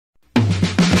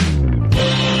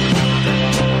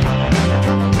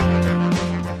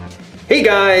Hey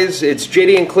guys, it's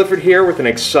JD and Clifford here with an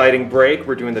exciting break.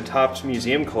 We're doing the Topps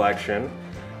Museum collection,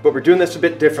 but we're doing this a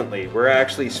bit differently. We're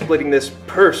actually splitting this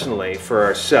personally for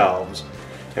ourselves,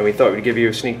 and we thought we'd give you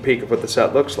a sneak peek of what the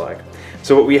set looks like.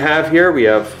 So what we have here, we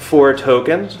have 4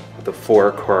 tokens with the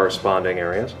 4 corresponding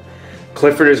areas.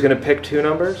 Clifford is going to pick 2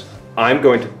 numbers. I'm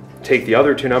going to take the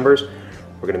other 2 numbers.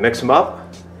 We're going to mix them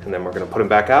up, and then we're going to put them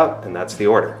back out, and that's the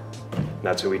order. And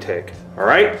that's who we take. All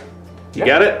right? You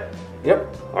got it?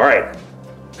 Yep. All right.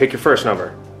 Pick your first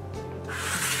number.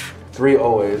 3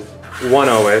 always. 1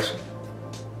 always.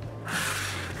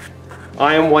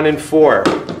 I am 1 and 4.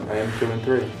 I am 2 and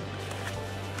 3.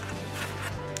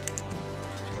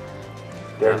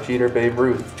 Derek Jeter, Babe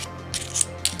Ruth.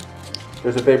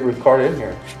 There's a Babe Ruth card in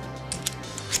here.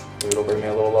 Maybe it'll bring me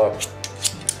a little luck.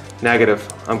 Negative.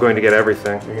 I'm going to get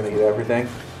everything. You're gonna get everything.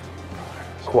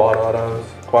 Quad autos,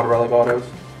 quad relic autos.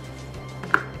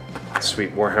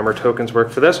 Sweet Warhammer tokens work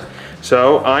for this.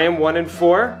 So I am 1 and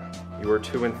 4. You are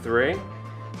 2 and 3.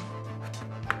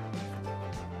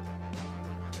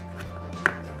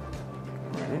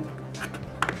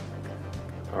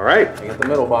 All right. I get the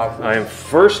middle boxes. I am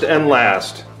first and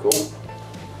last. Cool.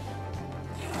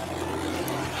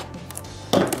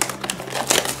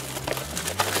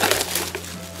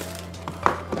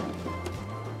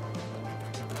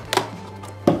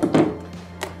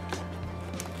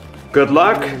 Good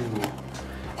luck.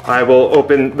 I will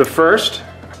open the first,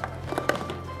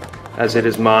 as it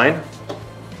is mine.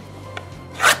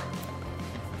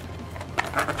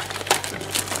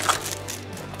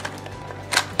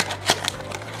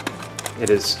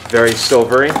 It is very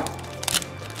silvery.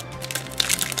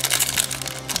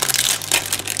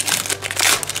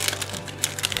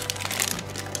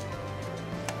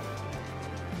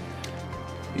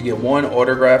 You get 1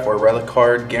 autograph or relic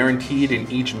card guaranteed in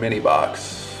each mini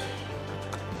box.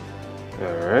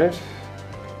 All right.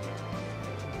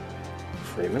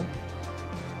 Freeman.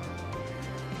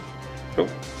 Oh.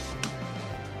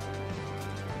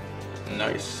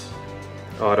 Nice.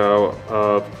 Auto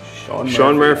of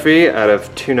Sean Murphy out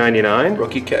of 299.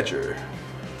 Rookie catcher.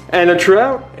 And a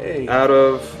Trout Hey. out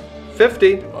of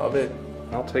 50. Love it.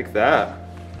 I'll take that.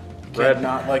 Red,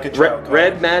 not like a Trout card.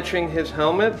 Red matching his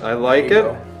helmet. I like it.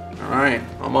 All right,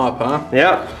 I'm up, huh?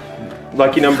 Yeah.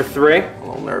 Lucky number 3. I'm a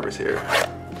little nervous here.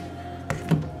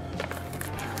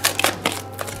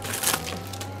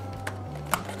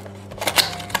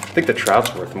 I think the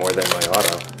Trout's worth more than my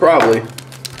auto. Probably.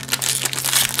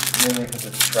 Mainly because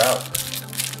it's Trout.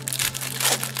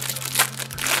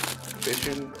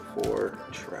 Fishing for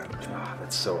Trout. Oh,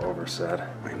 that's so oversaid.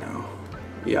 I know.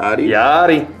 Yachty.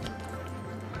 Yachty.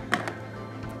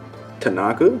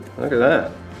 Tanaka. Look at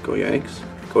that. Go Yanks.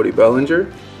 Cody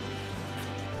Bellinger.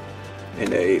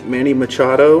 And a Manny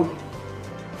Machado.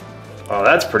 Oh,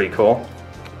 that's pretty cool.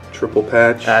 Triple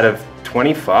patch. Out of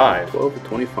 25. 12 to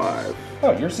 25.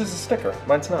 Oh, yours is a sticker.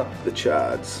 Mine's not. The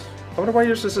Chads. I wonder why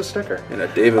yours is a sticker. And a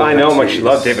David I know how much you Ortiz.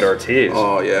 love David Ortiz.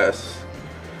 Oh, yes.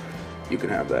 You can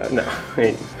have that. No, I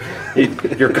mean,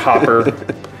 you're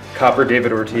copper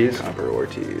David Ortiz. Copper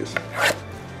Ortiz.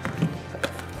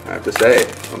 I have to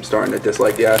say, I'm starting to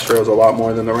dislike the Astros a lot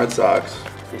more than the Red Sox.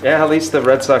 Yeah, at least the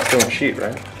Red Sox don't cheat,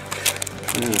 right?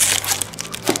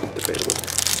 Debatable.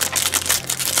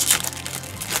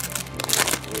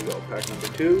 Here we go, pack number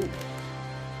 2.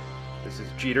 This is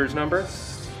Jeter's number.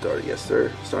 Yes,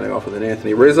 sir. Starting off with an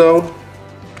Anthony Rizzo,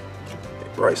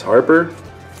 a Bryce Harper,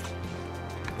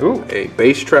 Ooh. a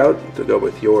base Trout to go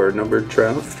with your numbered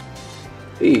Trout.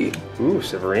 Ooh,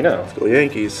 Severino. Let's go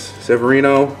Yankees.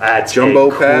 Severino. That's jumbo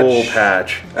a cool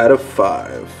patch. out of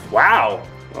 5. Wow.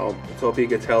 Well, let's hope he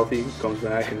gets healthy, comes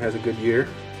back, and has a good year.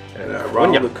 And Acuna.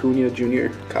 Ronald Acuna Jr.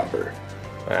 Copper.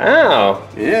 Wow.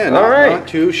 Yeah, All right. not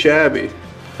too shabby.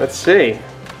 Let's see.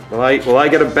 Will I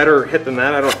get a better hit than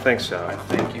that? I don't think so. I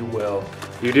think you will.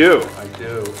 You do. I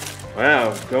do.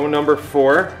 Wow. Go number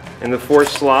 4 in the 4th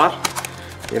slot.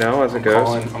 You know, as it goes.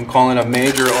 I'm calling a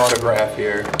major autograph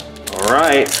here. All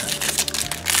right.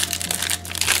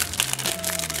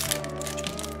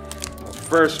 Well,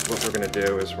 first, what we're going to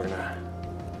do is we're going to...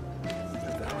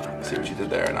 See what you did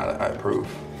there, and I approve.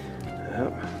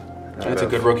 Yep. That's a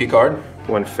good rookie card.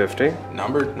 150.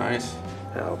 Numbered, nice.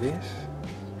 Albies.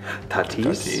 Tatis.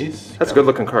 Tatis. That's a good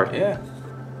looking card. Yeah.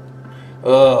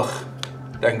 Ugh.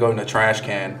 That can go in the trash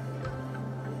can.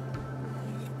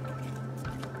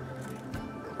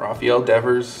 Rafael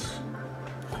Devers.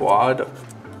 Quad.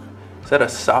 Is that a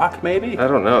sock, maybe? I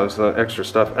don't know. It's the extra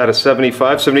stuff. Out of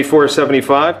 75, 74 or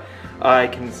 75, I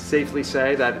can safely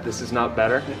say that this is not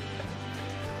better.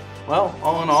 Well,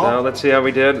 all in all, So let's see how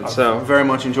we did. I've very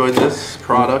much enjoyed this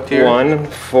product here. 1,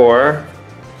 4.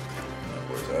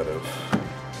 Where's that of?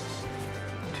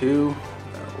 2.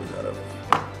 We got a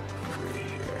 3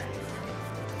 here.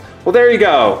 Well, there you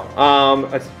go.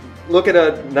 Look at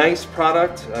a nice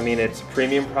product. I mean, it's a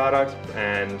premium product,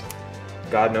 and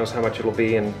God knows how much it'll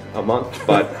be in a month.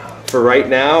 But for right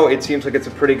now, it seems like it's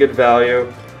a pretty good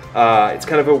value. It's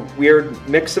kind of a weird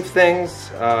mix of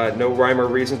things. No rhyme or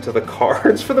reason to the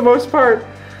cards for the most part.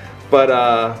 But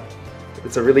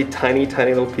it's a really tiny,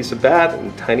 tiny little piece of bat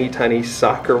and tiny, tiny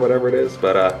sock or whatever it is.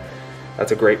 But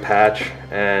that's a great patch.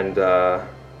 And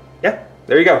yeah,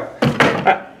 there you go.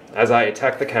 As I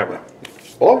attack the camera.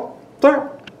 Oh,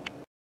 There.